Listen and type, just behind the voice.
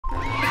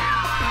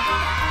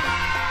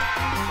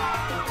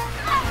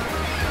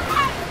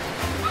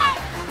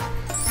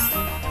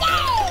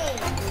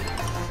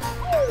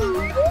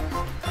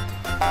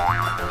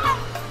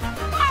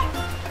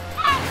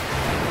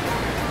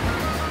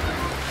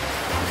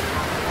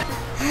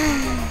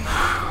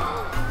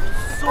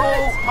so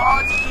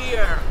hot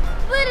here.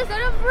 Where is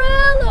our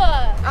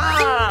umbrella?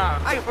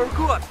 Ah, I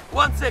forgot.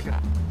 1 second.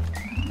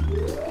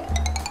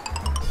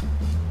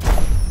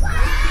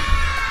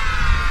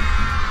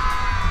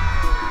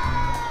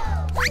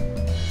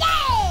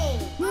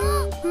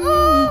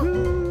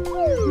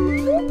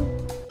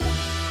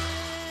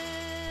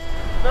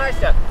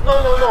 Nastya,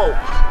 no.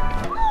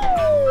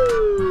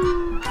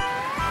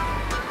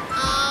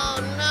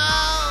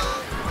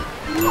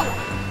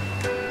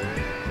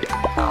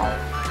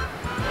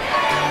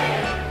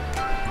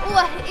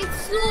 Oh, it's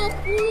so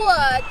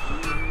hot.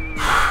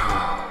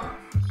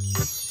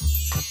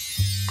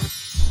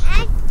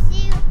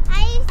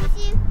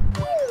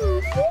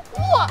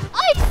 Oh,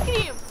 ice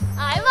cream!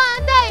 I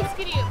want ice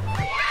cream.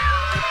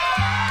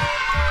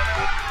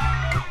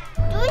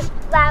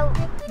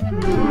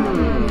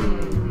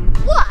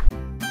 What?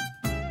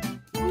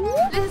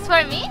 This is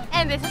for me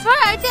and this is for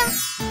Artem.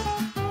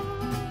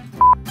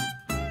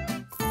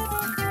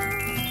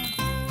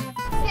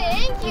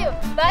 Thank you.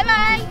 Bye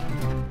bye.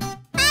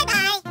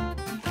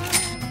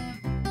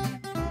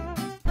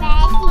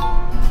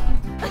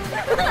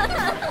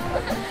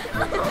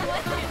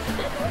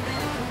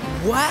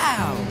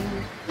 Wow.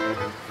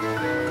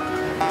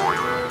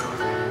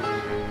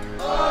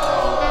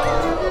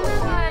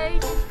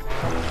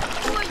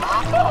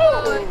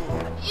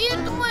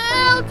 It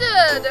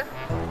melted!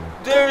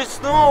 There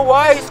is no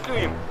ice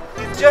cream.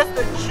 It's just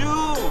a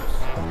juice.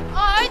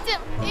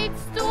 Artem,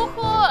 it's too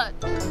hot.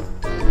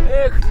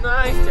 Ech,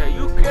 Nastya,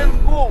 you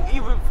can't go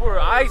even for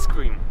ice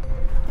cream.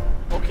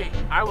 Okay,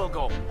 I will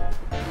go.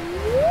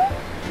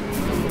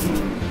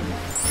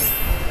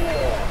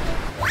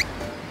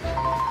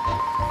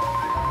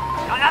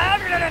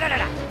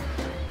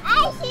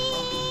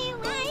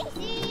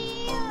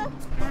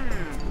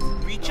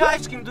 Which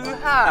ice cream do you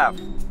have?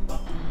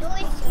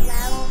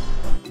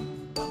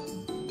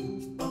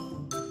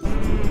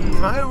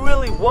 I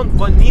really want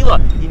vanilla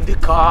in the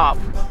cup.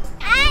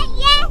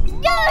 Yes,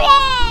 do it!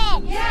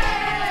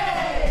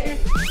 Yay!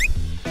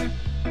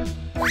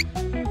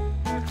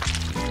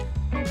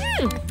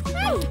 Yum,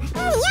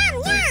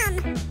 yum!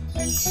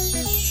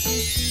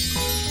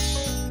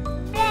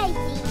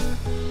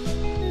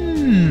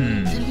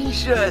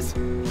 Delicious.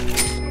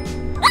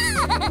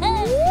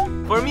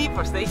 For me,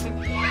 for Stacy.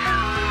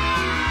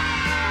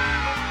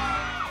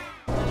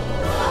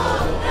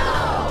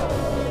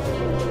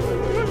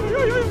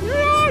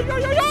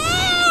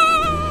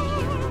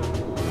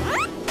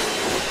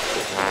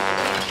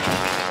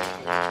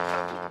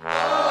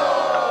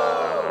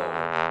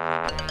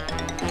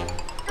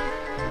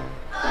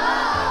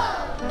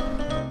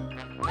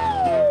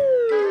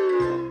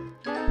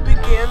 We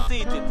can't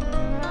eat it.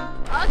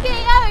 Okay,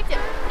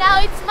 Artem, now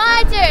it's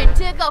my turn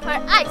to go for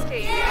ice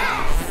cream.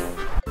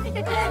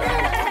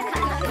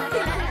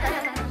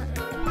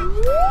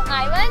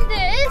 I want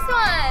this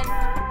one.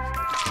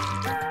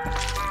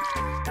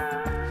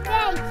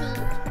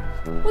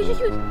 Oh,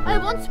 I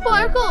want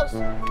sparkles.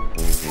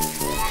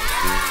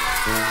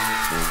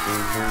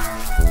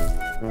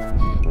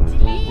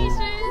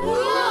 Delicious.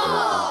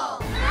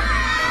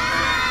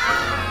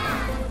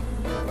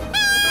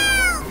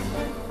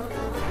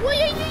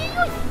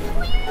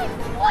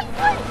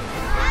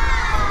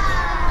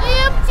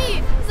 Empty!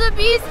 The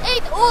bees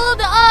ate all of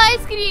the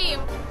ice cream.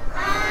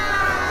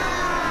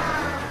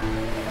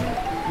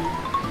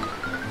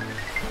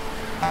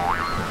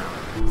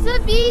 The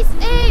bees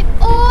ate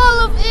all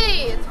of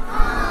it.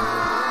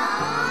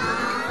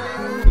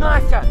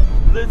 Nastya,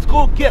 let's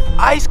go get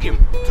ice cream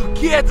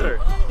together.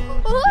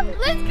 Oh,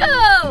 let's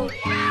go!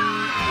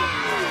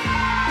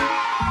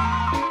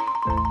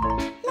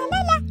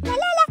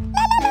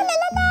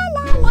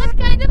 What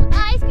kind of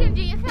ice cream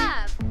do you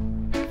have?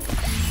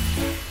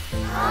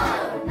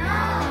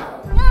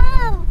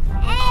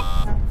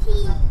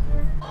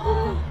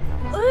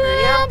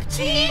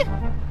 Empty?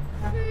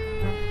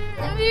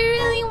 We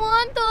really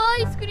want the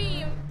ice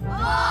cream.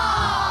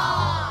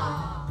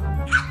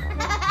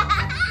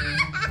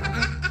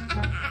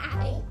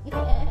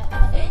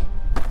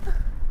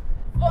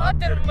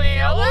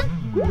 Watermelon?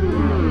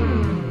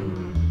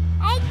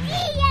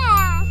 Idea!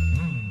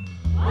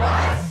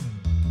 What?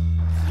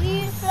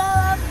 You throw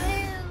a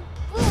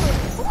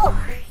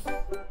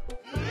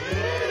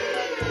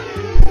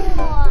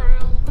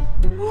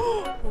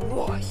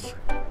Why?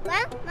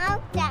 One more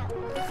down.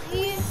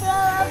 You throw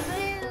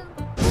a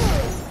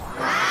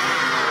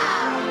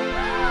wow!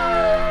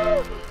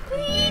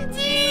 We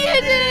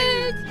did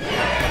it!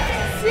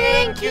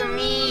 Thank you,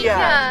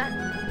 Mia!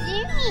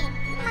 Jimmy,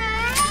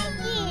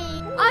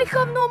 I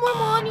have no more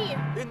money.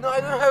 And I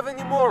don't have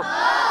any more.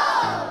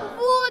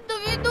 What do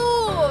we do?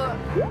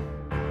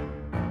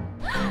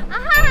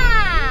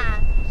 Aha!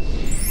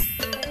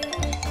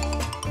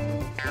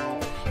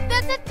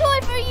 That's a toy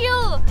for you.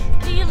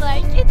 Do you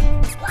like it?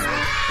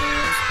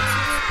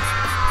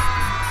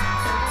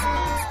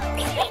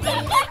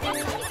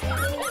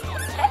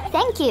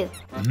 Thank you.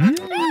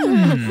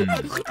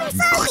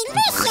 So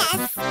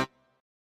delicious!